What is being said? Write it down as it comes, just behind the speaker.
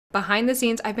Behind the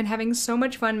scenes, I've been having so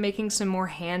much fun making some more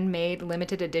handmade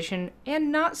limited edition and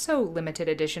not so limited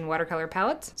edition watercolor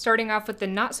palettes. Starting off with the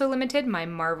not so limited, my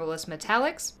Marvelous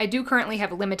Metallics. I do currently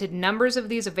have limited numbers of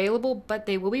these available, but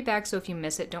they will be back, so if you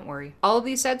miss it, don't worry. All of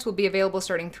these sets will be available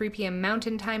starting 3 p.m.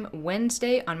 Mountain Time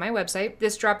Wednesday on my website.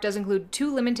 This drop does include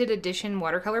 2 limited edition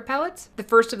watercolor palettes. The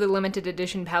first of the limited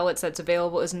edition palettes that's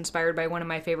available is inspired by one of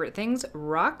my favorite things,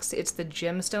 rocks. It's the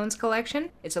Gemstones collection.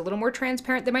 It's a little more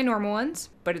transparent than my normal ones,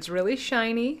 but it's really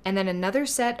shiny. And then another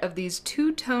set of these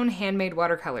two-tone handmade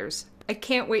watercolors. I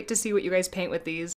can't wait to see what you guys paint with these.